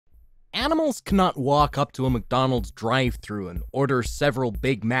Animals cannot walk up to a McDonald's drive-thru and order several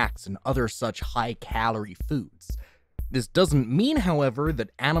Big Macs and other such high-calorie foods. This doesn't mean, however,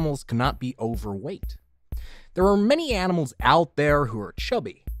 that animals cannot be overweight. There are many animals out there who are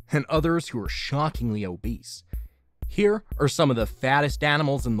chubby, and others who are shockingly obese. Here are some of the fattest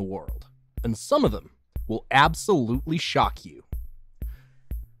animals in the world, and some of them will absolutely shock you.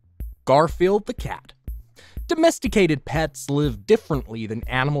 Garfield the cat. Domesticated pets live differently than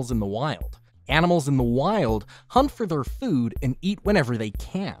animals in the wild. Animals in the wild hunt for their food and eat whenever they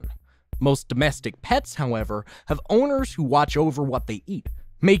can. Most domestic pets, however, have owners who watch over what they eat,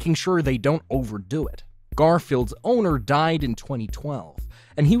 making sure they don't overdo it. Garfield's owner died in 2012,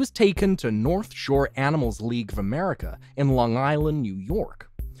 and he was taken to North Shore Animals League of America in Long Island, New York.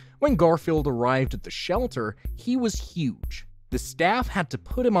 When Garfield arrived at the shelter, he was huge. The staff had to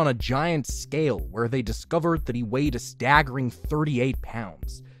put him on a giant scale where they discovered that he weighed a staggering 38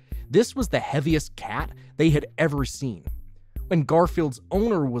 pounds. This was the heaviest cat they had ever seen. When Garfield's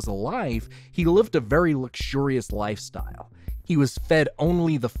owner was alive, he lived a very luxurious lifestyle. He was fed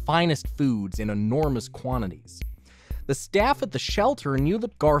only the finest foods in enormous quantities. The staff at the shelter knew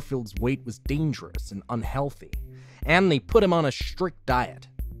that Garfield's weight was dangerous and unhealthy, and they put him on a strict diet.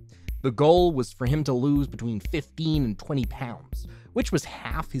 The goal was for him to lose between 15 and 20 pounds, which was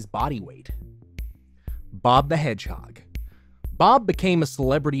half his body weight. Bob the Hedgehog. Bob became a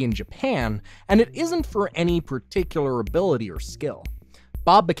celebrity in Japan, and it isn't for any particular ability or skill.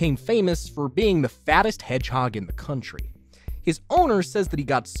 Bob became famous for being the fattest hedgehog in the country. His owner says that he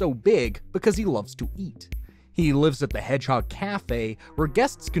got so big because he loves to eat. He lives at the Hedgehog Cafe, where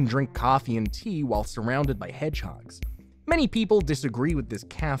guests can drink coffee and tea while surrounded by hedgehogs. Many people disagree with this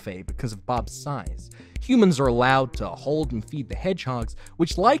cafe because of Bob's size. Humans are allowed to hold and feed the hedgehogs,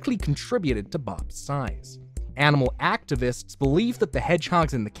 which likely contributed to Bob's size. Animal activists believe that the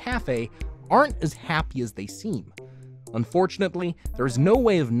hedgehogs in the cafe aren't as happy as they seem. Unfortunately, there is no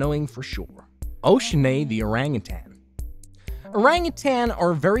way of knowing for sure. Oceane the orangutan. Orangutan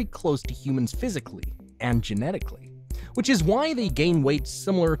are very close to humans physically and genetically, which is why they gain weight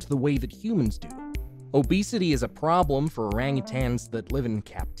similar to the way that humans do. Obesity is a problem for orangutans that live in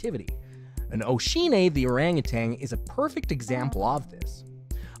captivity, and Oceane the orangutan is a perfect example of this.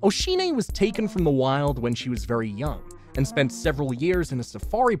 Oceane was taken from the wild when she was very young, and spent several years in a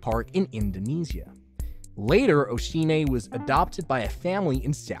safari park in Indonesia. Later, Oceane was adopted by a family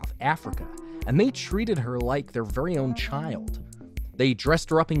in South Africa, and they treated her like their very own child. They dressed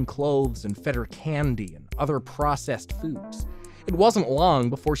her up in clothes and fed her candy and other processed foods. It wasn't long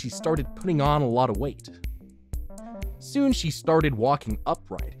before she started putting on a lot of weight. Soon she started walking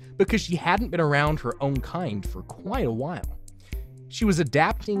upright because she hadn't been around her own kind for quite a while. She was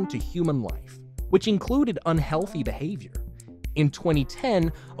adapting to human life, which included unhealthy behavior. In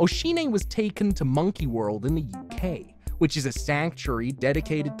 2010, Oceane was taken to Monkey World in the UK, which is a sanctuary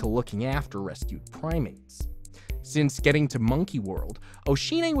dedicated to looking after rescued primates. Since getting to Monkey World,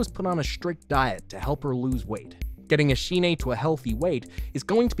 Oceane was put on a strict diet to help her lose weight. Getting Oceane to a healthy weight is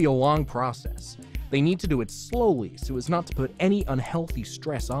going to be a long process. They need to do it slowly so as not to put any unhealthy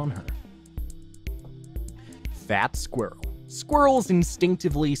stress on her. Fat squirrel. Squirrels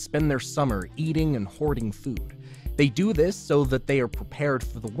instinctively spend their summer eating and hoarding food. They do this so that they are prepared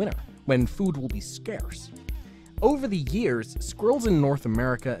for the winter, when food will be scarce. Over the years, squirrels in North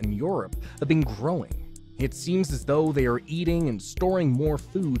America and Europe have been growing. It seems as though they are eating and storing more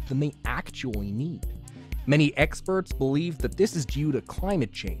food than they actually need. Many experts believe that this is due to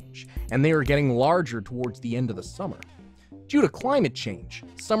climate change, and they are getting larger towards the end of the summer. Due to climate change,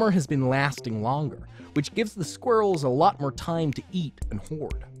 summer has been lasting longer, which gives the squirrels a lot more time to eat and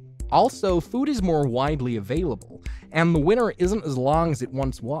hoard. Also, food is more widely available, and the winter isn't as long as it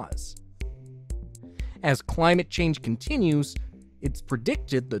once was. As climate change continues, it's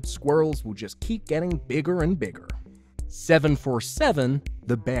predicted that squirrels will just keep getting bigger and bigger. 747,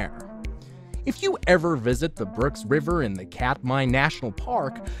 the bear. If you ever visit the Brooks River in the Katmai National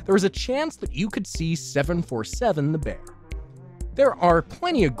Park, there is a chance that you could see 747 the bear. There are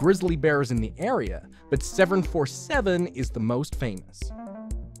plenty of grizzly bears in the area, but 747 is the most famous.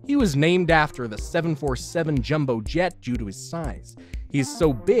 He was named after the 747 jumbo jet due to his size. He is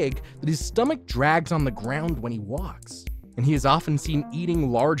so big that his stomach drags on the ground when he walks, and he is often seen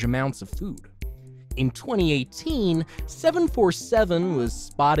eating large amounts of food. In 2018, 747 was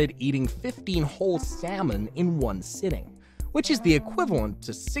spotted eating 15 whole salmon in one sitting, which is the equivalent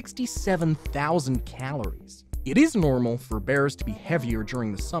to 67,000 calories. It is normal for bears to be heavier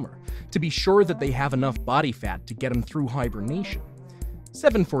during the summer, to be sure that they have enough body fat to get them through hibernation.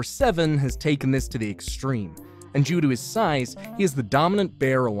 747 has taken this to the extreme, and due to his size, he is the dominant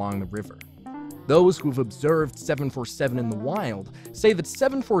bear along the river. Those who have observed 747 in the wild say that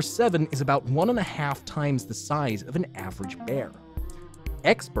 747 is about 1.5 times the size of an average bear.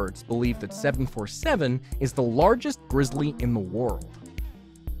 Experts believe that 747 is the largest grizzly in the world.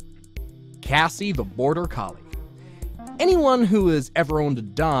 Cassie the Border Collie. Anyone who has ever owned a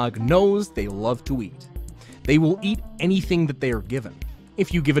dog knows they love to eat. They will eat anything that they are given.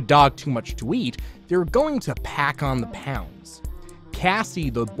 If you give a dog too much to eat, they're going to pack on the pounds. Cassie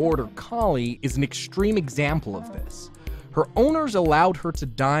the Border Collie is an extreme example of this. Her owners allowed her to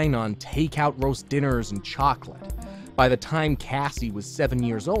dine on takeout roast dinners and chocolate. By the time Cassie was 7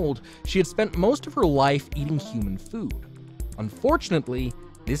 years old, she had spent most of her life eating human food. Unfortunately,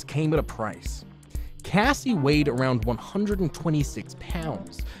 this came at a price. Cassie weighed around 126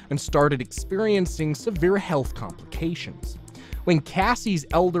 pounds and started experiencing severe health complications. When Cassie's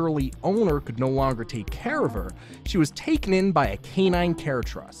elderly owner could no longer take care of her, she was taken in by a canine care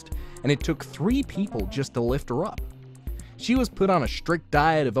trust, and it took 3 people just to lift her up. She was put on a strict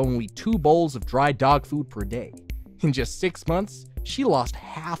diet of only 2 bowls of dry dog food per day. In just 6 months, she lost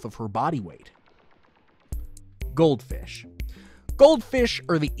half of her body weight. Goldfish. Goldfish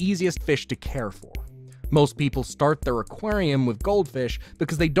are the easiest fish to care for. Most people start their aquarium with goldfish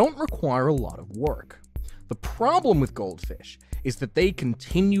because they don't require a lot of work. The problem with goldfish is that they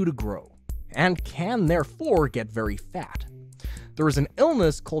continue to grow, and can therefore get very fat. There is an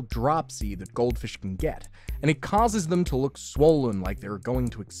illness called dropsy that goldfish can get, and it causes them to look swollen like they're going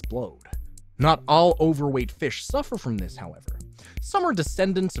to explode. Not all overweight fish suffer from this, however. Some are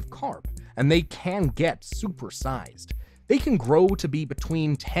descendants of carp, and they can get supersized. They can grow to be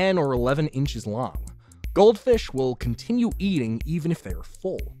between 10 or 11 inches long. Goldfish will continue eating even if they are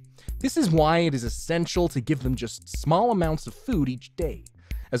full. This is why it is essential to give them just small amounts of food each day,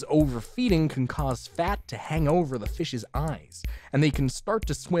 as overfeeding can cause fat to hang over the fish's eyes, and they can start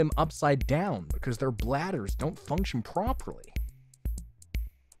to swim upside down because their bladders don't function properly.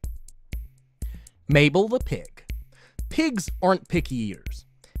 Mabel the pig. Pigs aren't picky eaters.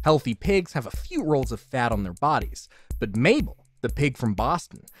 Healthy pigs have a few rolls of fat on their bodies, but Mabel, the pig from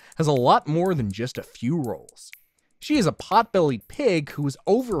Boston, has a lot more than just a few rolls. She is a pot-bellied pig who was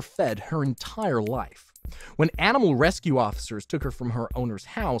overfed her entire life. When animal rescue officers took her from her owner's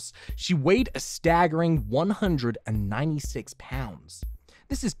house, she weighed a staggering 196 pounds.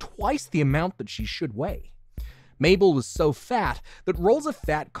 This is twice the amount that she should weigh. Mabel was so fat that rolls of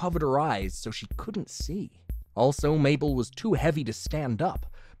fat covered her eyes so she couldn't see. Also, Mabel was too heavy to stand up.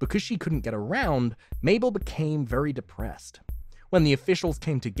 Because she couldn't get around, Mabel became very depressed. When the officials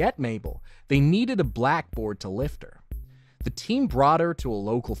came to get Mabel, they needed a blackboard to lift her. The team brought her to a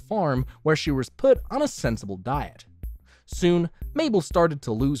local farm where she was put on a sensible diet. Soon, Mabel started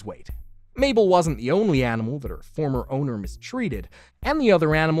to lose weight. Mabel wasn't the only animal that her former owner mistreated, and the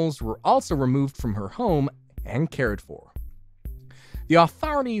other animals were also removed from her home and cared for. The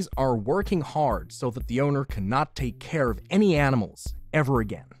authorities are working hard so that the owner cannot take care of any animals ever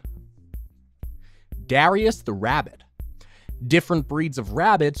again. Darius the rabbit. Different breeds of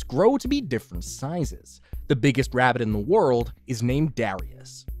rabbits grow to be different sizes. The biggest rabbit in the world is named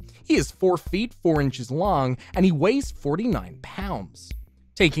Darius. He is 4 feet 4 inches long, and he weighs 49 pounds.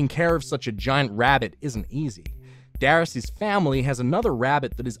 Taking care of such a giant rabbit isn't easy. Darius's family has another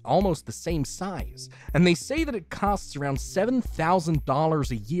rabbit that is almost the same size, and they say that it costs around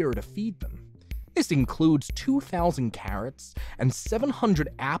 $7,000 a year to feed them. This includes 2,000 carrots and 700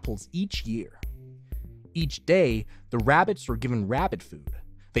 apples each year. Each day, the rabbits are given rabbit food.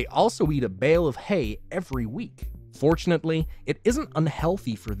 They also eat a bale of hay every week. Fortunately, it isn't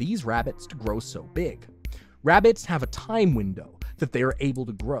unhealthy for these rabbits to grow so big. Rabbits have a time window that they are able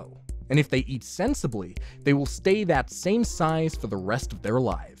to grow, and if they eat sensibly, they will stay that same size for the rest of their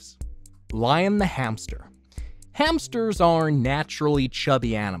lives. Lion the hamster. Hamsters are naturally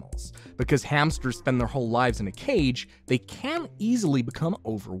chubby animals. Because hamsters spend their whole lives in a cage, they can easily become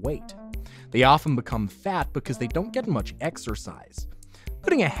overweight. They often become fat because they don't get much exercise.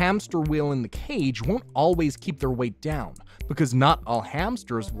 Putting a hamster wheel in the cage won't always keep their weight down, because not all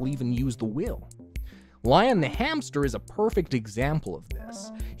hamsters will even use the wheel. Lion the hamster is a perfect example of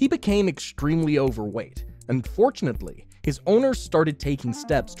this. He became extremely overweight, and fortunately, his owners started taking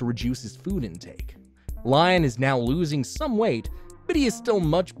steps to reduce his food intake. Lion is now losing some weight, but he is still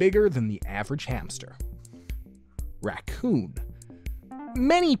much bigger than the average hamster. Raccoon.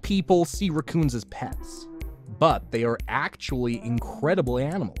 Many people see raccoons as pets, but they are actually incredible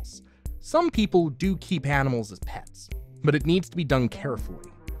animals. Some people do keep animals as pets, but it needs to be done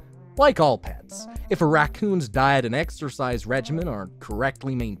carefully. Like all pets, if a raccoon's diet and exercise regimen aren't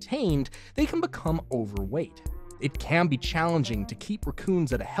correctly maintained, they can become overweight. it can be challenging to keep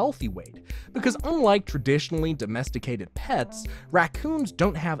raccoons at a healthy weight because unlike traditionally domesticated pets, raccoons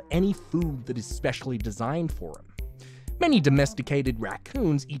don't have any food that is specially designed for them. Many domesticated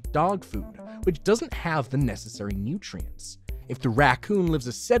raccoons eat dog food, which doesn't have the necessary nutrients. If the raccoon lives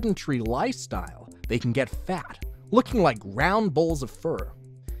a sedentary lifestyle, they can get fat, looking like round balls of fur.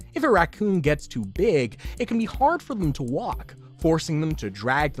 If a raccoon gets too big, it can be hard for them to walk, forcing them to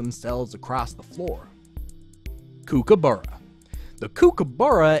drag themselves across the floor. Kookaburra. The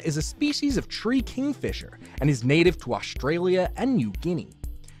kookaburra is a species of tree kingfisher and is native to Australia and New Guinea.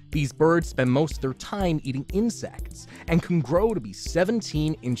 These birds spend most of their time eating insects and can grow to be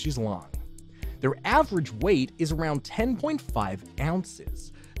 17 inches long. Their average weight is around 10.5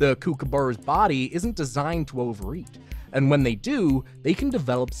 ounces. The kookaburra's body isn't designed to overeat, and when they do, they can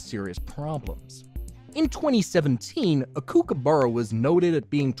develop serious problems. In 2017, a kookaburra was noted at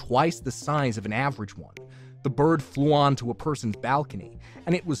being twice the size of an average one. The bird flew onto a person's balcony,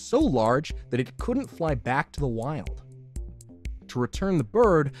 and it was so large that it couldn't fly back to the wild. To return the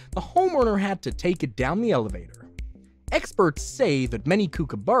bird, the homeowner had to take it down the elevator. Experts say that many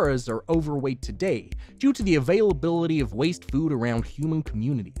kookaburras are overweight today due to the availability of waste food around human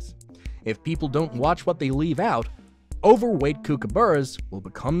communities. If people don't watch what they leave out, overweight kookaburras will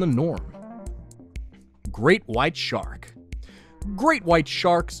become the norm. Great white shark. Great white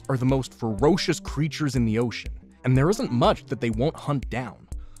sharks are the most ferocious creatures in the ocean, and there isn't much that they won't hunt down.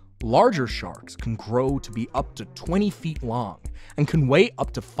 Larger sharks can grow to be up to 20 feet long and can weigh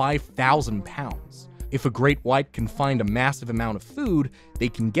up to 5,000 pounds. If a great white can find a massive amount of food, they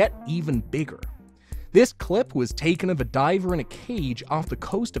can get even bigger. This clip was taken of a diver in a cage off the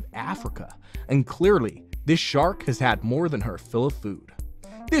coast of Africa, and clearly, this shark has had more than her fill of food.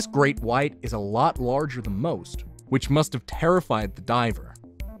 This great white is a lot larger than most, which must have terrified the diver.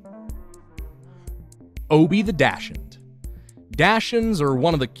 Obie the Dachshund. Dachshunds are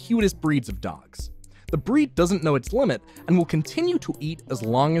one of the cutest breeds of dogs. The breed doesn't know its limit and will continue to eat as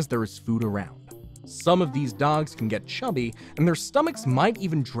long as there is food around. Some of these dogs can get chubby, and their stomachs might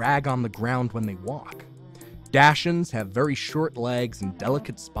even drag on the ground when they walk. Dachshunds have very short legs and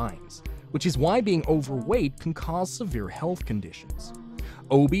delicate spines, which is why being overweight can cause severe health conditions.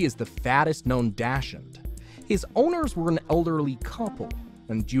 Obie is the fattest known dachshund. His owners were an elderly couple,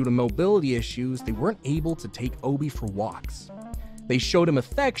 and due to mobility issues, they weren't able to take Obie for walks. They showed him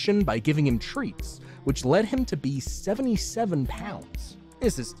affection by giving him treats, which led him to be 77 pounds.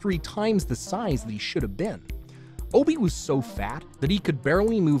 This is 3 times the size that he should have been. Obie was so fat that he could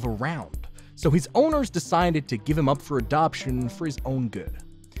barely move around, so his owners decided to give him up for adoption for his own good.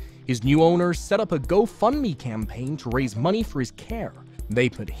 His new owners set up a GoFundMe campaign to raise money for his care. They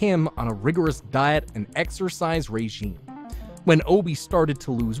put him on a rigorous diet and exercise regime. When Obie started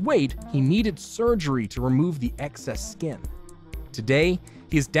to lose weight, he needed surgery to remove the excess skin. Today,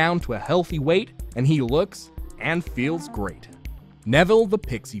 he is down to a healthy weight, and he looks and feels great. Neville the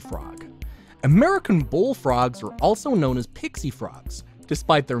Pixie Frog. American bullfrogs are also known as pixie frogs.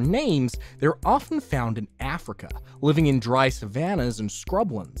 Despite their names, they're often found in Africa, living in dry savannas and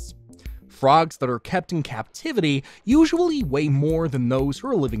scrublands. Frogs that are kept in captivity usually weigh more than those who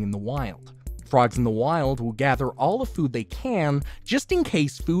are living in the wild. Frogs in the wild will gather all the food they can just in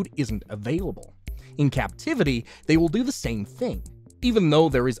case food isn't available. In captivity, they will do the same thing, even though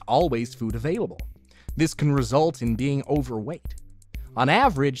there is always food available. This can result in being overweight. On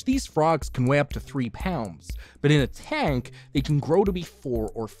average, these frogs can weigh up to 3 pounds, but in a tank, they can grow to be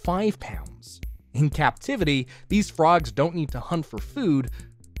 4 or 5 pounds. In captivity, these frogs don't need to hunt for food.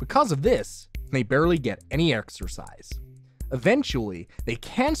 Because of this, they barely get any exercise. Eventually, they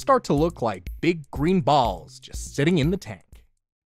can start to look like big green balls just sitting in the tank.